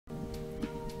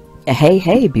Hey,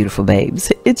 hey, beautiful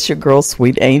babes. It's your girl,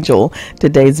 Sweet Angel.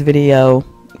 Today's video,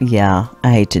 yeah,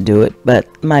 I hate to do it,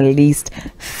 but my least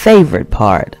favorite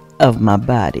part of my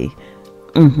body.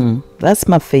 That's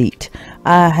my feet.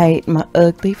 I hate my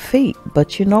ugly feet,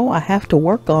 but I have to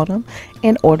work on them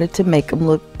in order to make them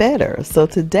look better. So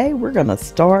today we're going to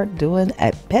start doing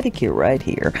a pedicure right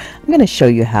here. I'm going to show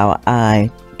you how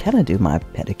I kind of do my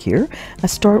pedicure. I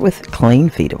start with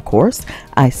clean feet, of course.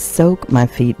 I soak my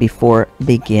feet before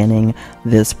beginning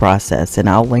this process, and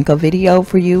I'll link a video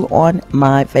for you on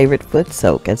my favorite foot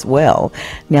soak as well.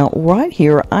 Now, right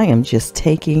here, I am just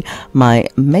taking my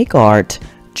Make Art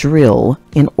drill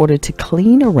in order to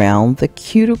clean around the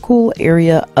cuticle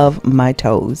area of my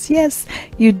toes. Yes,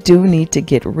 you do need to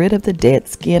get rid of the dead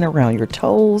skin around your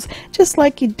toes, just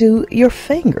like you do your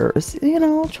fingers,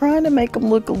 trying to make them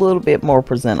look a little bit more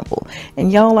presentable.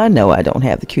 And y'all, I know I don't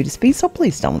have the cutest feet, so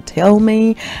please don't tell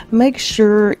me. Make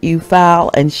sure you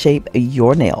file and shape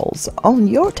your nails on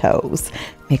your toes.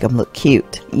 Make them look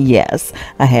cute. Yes,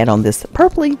 I had on this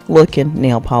purpley looking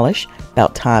nail polish.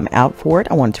 About time out for it.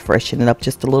 I wanted to freshen it up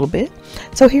just a little bit.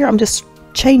 So here I'm just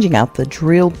changing out the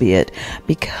drill bit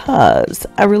because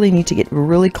I really need to get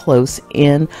really close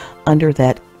in under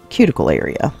that cuticle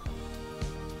area.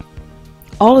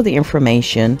 All of the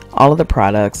information, all of the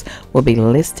products will be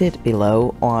listed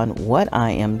below on what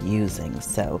I am using.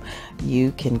 So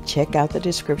you can check out the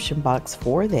description box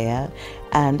for that.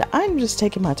 And I'm just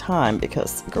taking my time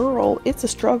because, girl, it's a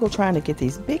struggle trying to get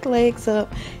these big legs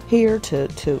up here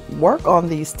to work on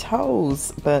these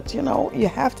toes. But, you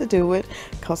have to do it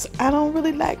because I don't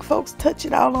really like folks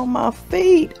touching out on my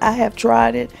feet. I have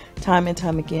tried it time and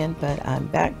time again, but I'm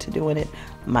back to doing it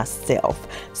myself.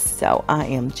 So I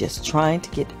am just trying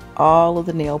to get all of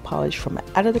the nail polish from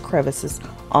out of the crevices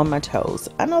on my toes.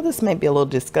 I know this may be a little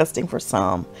disgusting for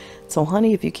some, so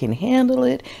honey, if you can handle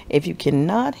it, if you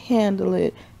cannot handle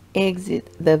it, exit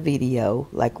the video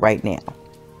like right now.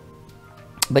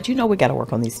 But we got to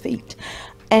work on these feet,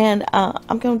 and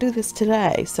I'm going to do this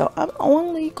today. So I'm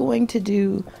only going to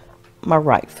do my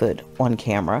right foot on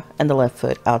camera, and the left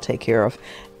foot I'll take care of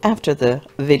after the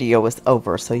video is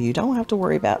over, so you don't have to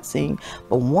worry about seeing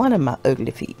but one of my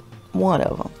ugly feet, one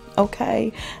of them,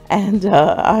 okay? And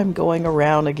I'm going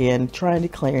around again trying to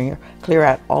clear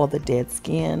out all of the dead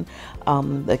skin,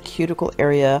 the cuticle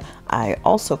area. I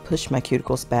also push my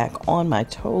cuticles back on my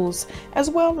toes as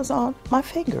well as on my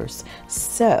fingers.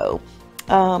 So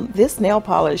this nail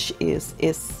polish is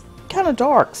kind of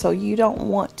dark, so you don't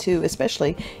want to,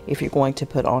 especially if you're going to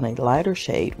put on a lighter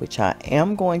shade, which I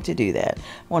am going to do that.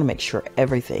 I want to make sure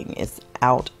everything is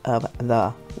out of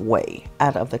the way,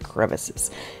 out of the crevices,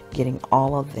 getting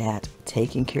all of that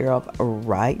taken care of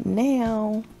right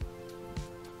now.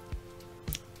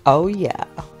 Oh yeah.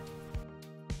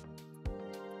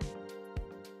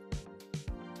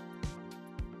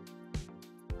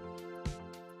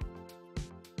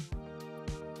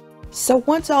 So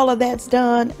once all of that's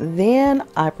done, then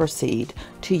I proceed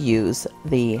to use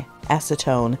the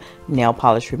acetone nail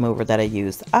polish remover that I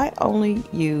use. I only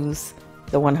use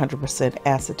the 100%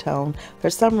 acetone. For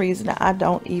some reason, I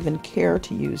don't even care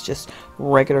to use just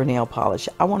regular nail polish.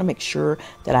 I want to make sure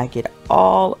that I get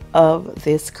all of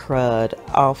this crud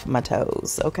off my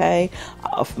toes, okay?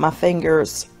 Off my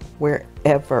fingers,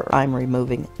 wherever I'm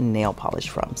removing nail polish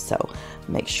from. So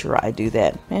make sure I do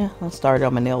that. Yeah, I'll start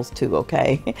on my nails too,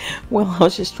 okay? Well, I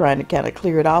was just trying to kind of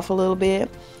clear it off a little bit.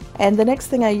 And the next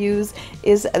thing I use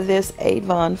is this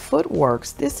Avon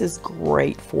Footworks. This is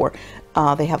great for,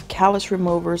 they have callus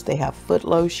removers, they have foot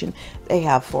lotion, they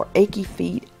have for achy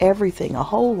feet, everything, a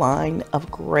whole line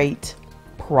of great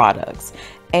products.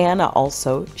 And I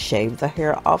also shave the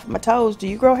hair off my toes. Do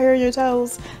you grow hair in your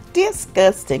toes?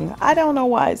 Disgusting. I don't know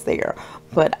why it's there,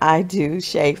 but I do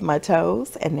shave my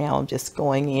toes. And now I'm just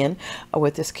going in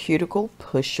with this cuticle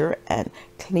pusher and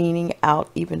cleaning out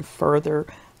even further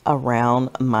around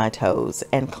my toes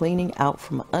and cleaning out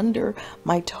from under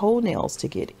my toenails to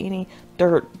get any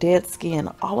dirt, dead skin,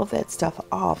 all of that stuff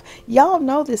off. Y'all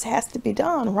know this has to be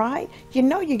done, right?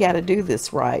 You got to do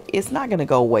this right. It's not going to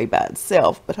go away by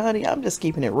itself, but honey, I'm just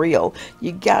keeping it real.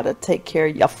 You got to take care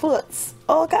of your foots,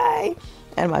 okay?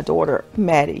 And my daughter,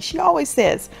 Maddie, she always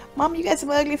says, Mom, you got some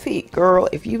ugly feet. Girl,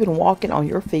 if you've been walking on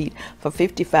your feet for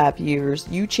 55 years,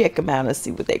 you check them out and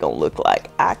see what they're going to look like.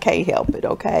 I can't help it,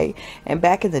 okay? And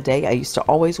back in the day, I used to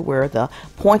always wear the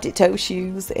pointed toe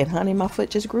shoes. And honey, my foot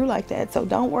just grew like that. So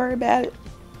don't worry about it.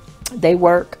 They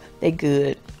work. They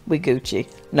good. We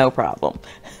Gucci. No problem.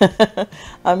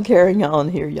 I'm carrying on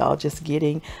here, y'all. Just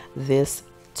getting this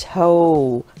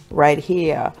toe right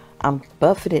here I'm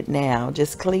buffing it now,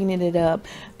 just cleaning it up,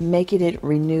 making it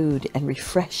renewed and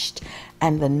refreshed,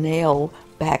 and the nail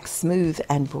back smooth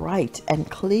and bright and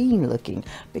clean looking,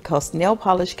 because nail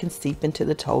polish can seep into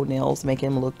the toenails,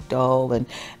 making them look dull and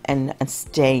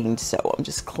stained. So I'm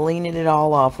just cleaning it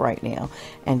all off right now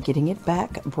and getting it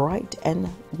back bright and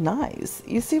nice.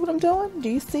 You see what I'm doing? Do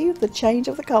you see the change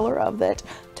of the color of that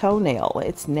toenail?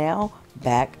 It's now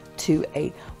back to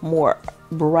a more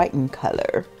brightened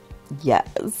color.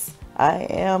 Yes, I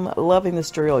am loving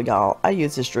this drill, y'all. I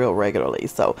use this drill regularly,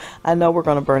 so I know we're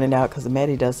going to burn it out because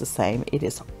Maddie does the same. It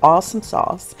is awesome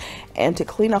sauce. And to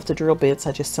clean off the drill bits,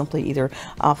 I just simply either,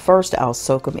 first I'll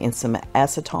soak them in some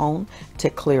acetone to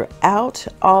clear out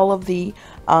all of the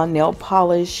nail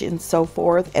polish and so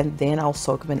forth, and then I'll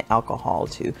soak them in alcohol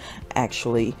to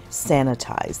actually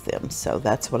sanitize them. So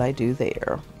that's what I do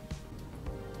there.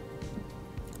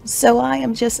 So I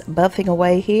am just buffing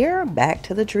away here, back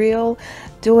to the drill,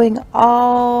 doing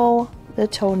all the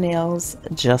toenails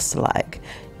just like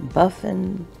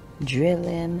buffing,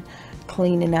 drilling,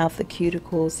 cleaning out the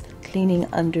cuticles, cleaning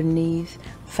underneath,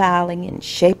 filing and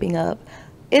shaping up.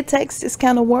 It takes this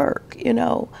kind of work, you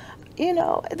know.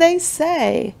 They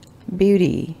say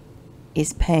beauty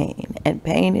is pain and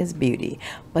pain is beauty,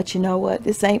 but you know what,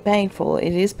 this ain't painful.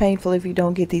 It is painful if you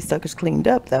don't get these suckers cleaned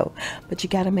up though, but you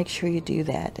got to make sure you do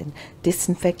that and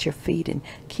disinfect your feet and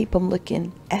keep them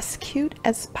looking as cute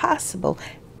as possible,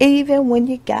 even when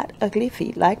you got ugly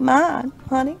feet like mine.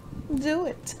 Honey, do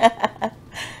it.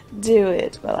 Do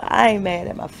it. Well, I ain't mad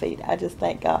at my feet. I just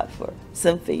thank God for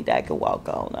some feet I can walk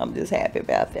on. I'm just happy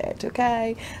about that.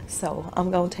 Okay, so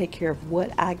I'm gonna take care of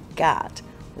what I got,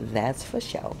 that's for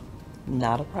sure.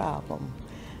 Not a problem.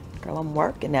 Girl, I'm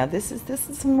working now. This is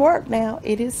some work now.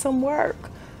 It is some work.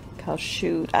 Cause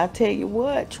shoot, I tell you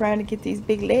what, trying to get these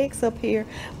big legs up here,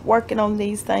 working on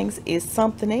these things is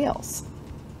something else.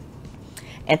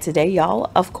 And today,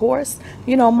 y'all, of course,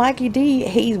 Mikey D,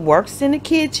 he works in the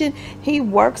kitchen, he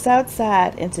works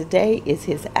outside, and today is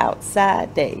his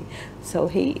outside day. So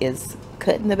he is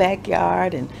cutting the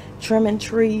backyard and trimming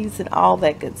trees and all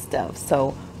that good stuff.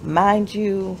 So mind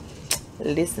you,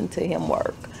 listen to him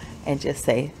work and just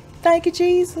say, thank you,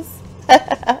 Jesus.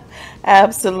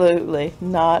 Absolutely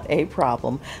not a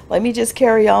problem. Let me just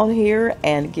carry on here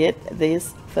and get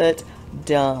this foot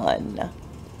done.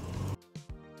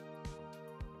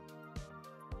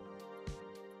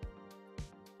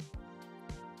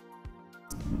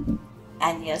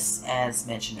 And yes, as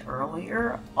mentioned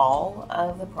earlier, all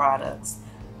of the products,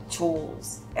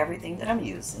 tools, everything that I'm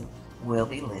using will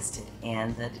be listed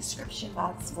in the description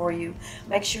box for you.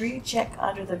 Make sure you check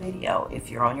under the video. If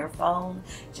you're on your phone,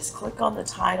 just click on the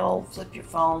title, flip your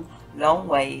phone long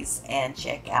ways, and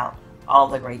check out all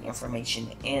the great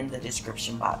information in the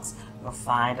description box. You'll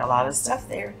find a lot of stuff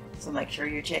there, so make sure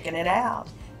you're checking it out.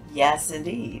 Yes,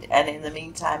 indeed. And in the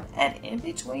meantime, and in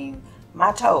between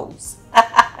my toes,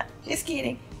 just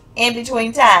kidding, in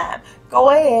between time, go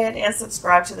ahead and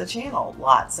subscribe to the channel.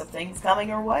 Lots of things coming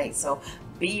your way, so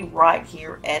be right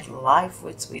here at Life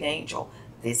with Sweet Angel.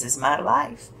 This is my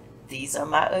life. These are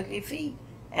my ugly feet,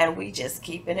 and we just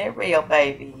keeping it real,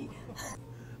 baby.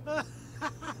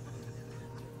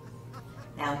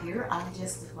 Now here I'm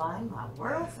just applying my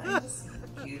world famous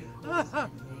cuticle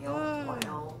and nail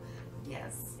oil.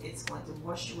 Yes, it's going to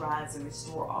moisturize and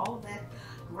restore all of that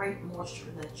great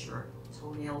moisture that your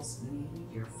toenails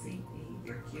need, your feet need,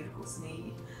 your cuticles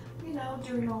need,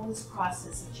 during all this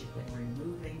process that you've been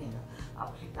removing and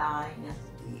applying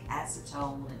the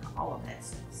acetone and all of that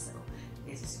stuff. So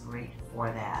it is great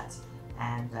for that.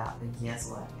 And but guess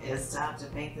what? It's time to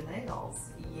paint the nails.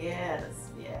 Yes,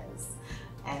 yes.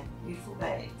 And beautiful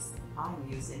babes, I'm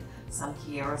using some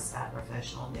Kiara Scott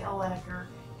Professional Nail Lacquer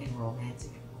in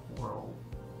Romantic Coral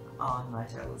on my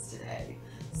toes today.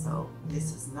 So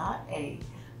this is not a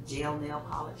gel nail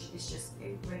polish, it's just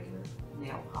a regular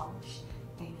nail polish,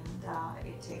 and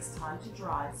it takes time to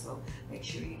dry, so make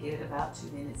sure you give it about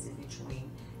 2 minutes in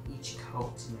between each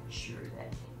coat to make sure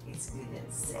that it's good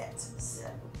and set. So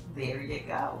there you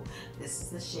go. This is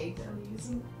the shade that I'm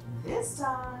using this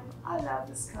time. I love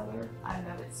this color. I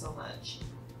love it so much.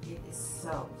 It is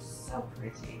so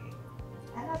pretty,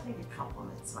 and I think it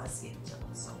complements my skin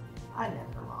tone, so I love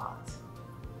it a lot.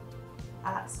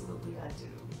 Absolutely I do.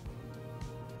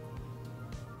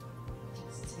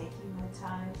 Just taking my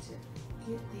time to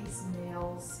get these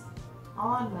nails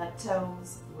on my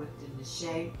toes, whipped into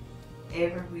shape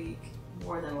every week.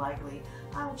 More than likely,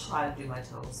 I'll try to do my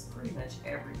toes pretty much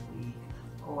every week,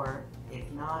 or if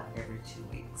not, every 2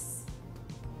 weeks.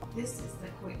 This is the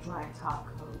Quick Dry Top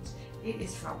Coat. It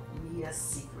is from Mia's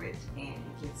Secret, and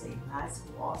it gives a nice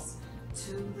gloss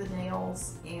to the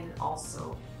nails and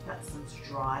also got them to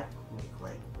dry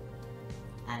quickly.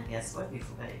 And guess what,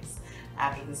 beautiful babes?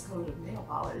 After this coat of nail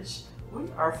polish, we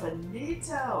are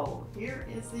finito. Here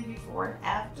is the before and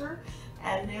after,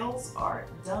 and nails are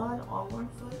done on one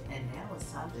foot, and now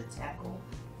it's time to tackle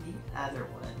the other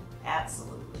one.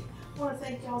 Absolutely. I want to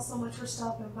thank y'all so much for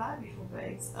stopping by, beautiful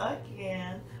babes.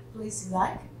 Again, please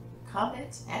like,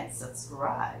 comment, and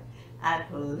subscribe. And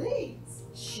please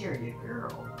share your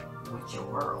girl with your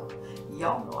world.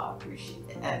 Y'all know I appreciate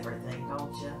everything,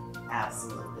 don't you?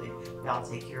 Absolutely. Y'all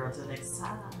take care until next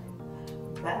time.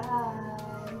 Bye.